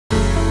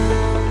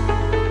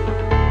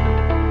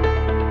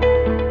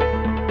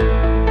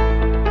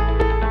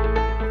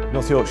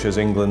North Yorkshire is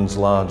England's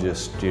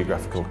largest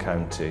geographical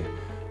county.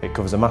 It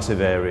covers a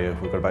massive area.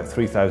 We've got about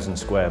 3,000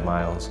 square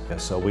miles,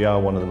 so we are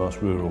one of the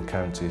most rural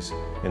counties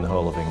in the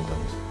whole of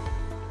England.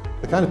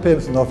 The kind of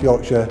payments that North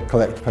Yorkshire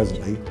collect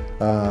presently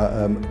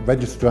are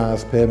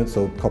registrars payments,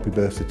 so copy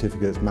birth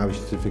certificates, marriage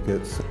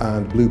certificates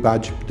and blue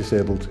badge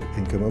disabled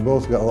income. And we've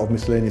also got a lot of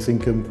miscellaneous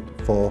income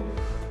for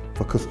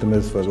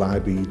customers for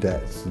library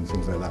debts and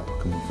things like that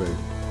coming through.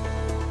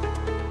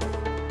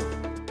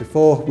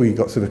 Before we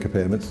got Civica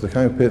Payments, the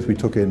kind of payments we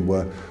took in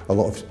were a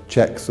lot of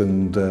cheques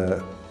and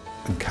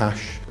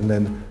cash, and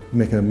then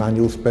making a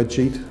manual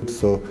spreadsheet,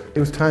 so it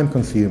was time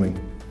consuming.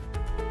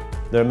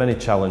 There are many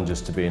challenges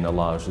to being a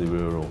largely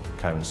rural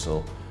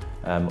council.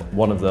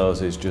 One of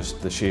those is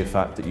just the sheer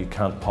fact that you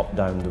can't pop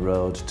down the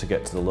road to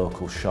get to the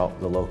local shop,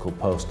 the local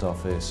post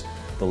office,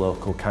 the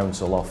local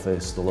council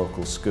office, the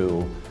local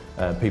school.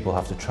 People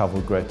have to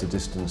travel greater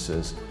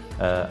distances,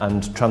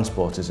 and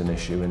transport is an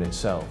issue in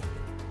itself.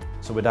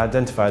 So we'd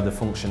identified the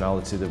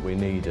functionality that we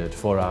needed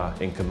for our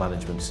income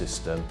management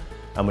system,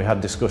 and we had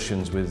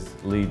discussions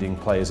with leading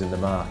players in the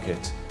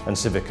market, and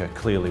Civica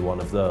clearly one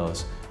of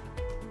those.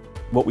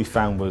 What we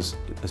found was,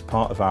 as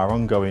part of our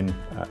ongoing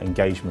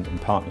engagement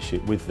and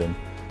partnership with them,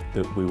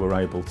 that we were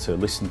able to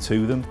listen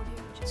to them,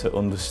 to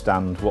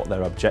understand what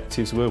their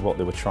objectives were, what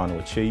they were trying to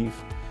achieve.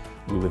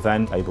 We were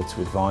then able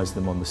to advise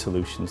them on the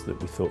solutions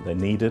that we thought they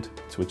needed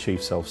to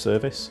achieve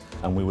self-service,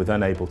 and we were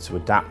then able to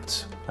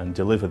adapt and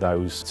deliver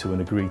those to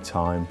an agreed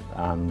time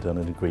and on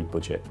an agreed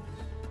budget.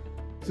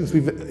 Since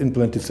we've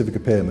implemented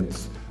Civica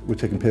Payments, we're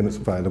taking payments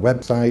via the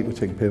website, we're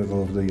taking payments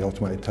over the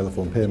automatic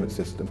telephone payment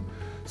system.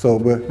 So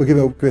we're giving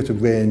a greater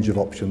range of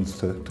options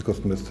to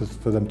customers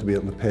for them to be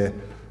able to pay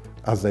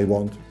as they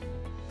want.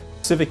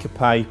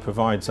 CivicaPay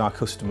provides our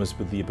customers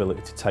with the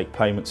ability to take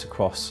payments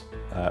across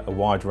a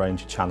wide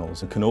range of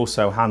channels, and can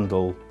also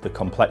handle the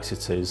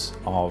complexities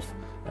of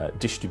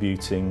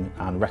distributing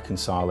and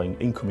reconciling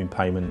incoming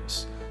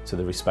payments to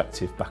the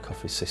respective back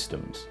office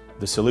systems.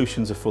 The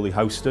solutions are fully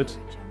hosted,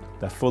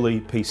 they're fully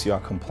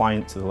PCR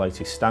compliant to the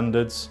latest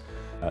standards.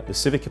 The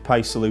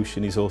CivicaPay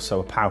solution is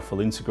also a powerful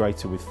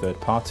integrator with third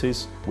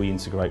parties. We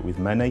integrate with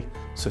many,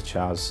 such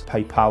as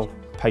PayPal,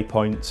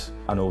 PayPoint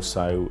and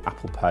also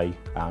Apple Pay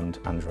and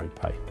Android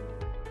Pay.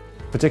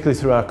 Particularly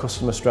through our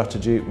customer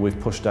strategy, we've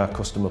pushed our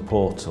customer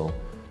portal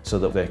so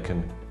that they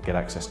can get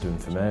access to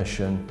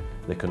information,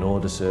 they can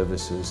order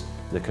services,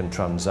 they can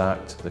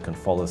transact, they can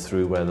follow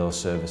through where those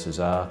services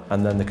are,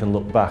 and then they can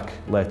look back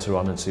later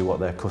on and see what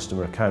their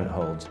customer account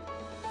holds.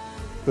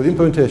 So the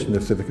implementation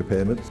of Civica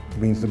Payments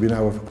means that we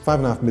now have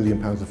 £5.5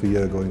 million a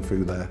year going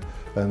through there,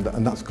 and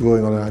that's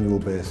growing on an annual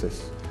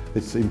basis.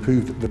 It's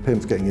improved the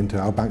payments getting into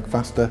our bank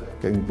faster,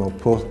 getting more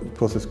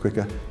processed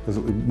quicker. It's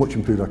much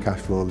improved our cash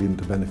flow, leading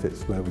to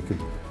benefits where we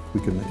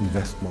can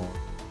invest more.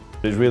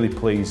 It's really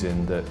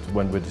pleasing that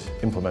when we'd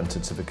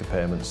implemented Civica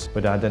Payments,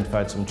 we'd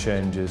identified some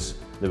changes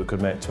that we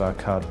could make to our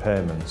card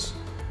payments,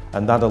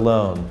 and that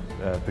alone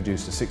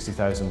produced a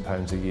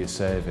 £60,000 a year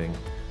saving.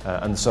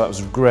 And so it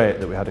was great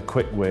that we had a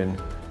quick win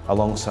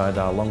alongside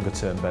our longer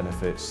term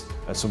benefits,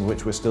 some of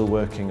which we're still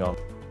working on.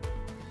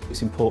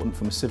 It's important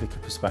from a Civica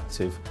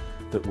perspective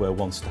that we're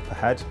one step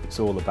ahead. It's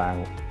all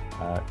about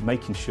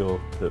making sure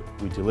that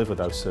we deliver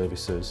those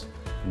services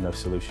and those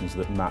solutions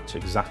that match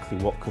exactly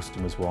what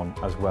customers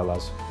want as well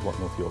as what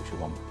North Yorkshire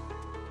want.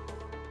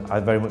 I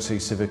very much see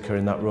Civica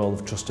in that role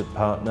of trusted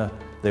partner.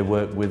 They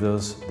work with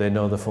us, they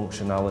know the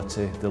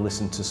functionality, they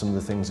listen to some of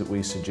the things that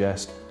we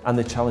suggest, and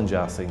they challenge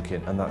our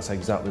thinking, and that's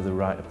exactly the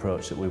right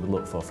approach that we would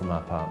look for from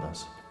our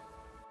partners.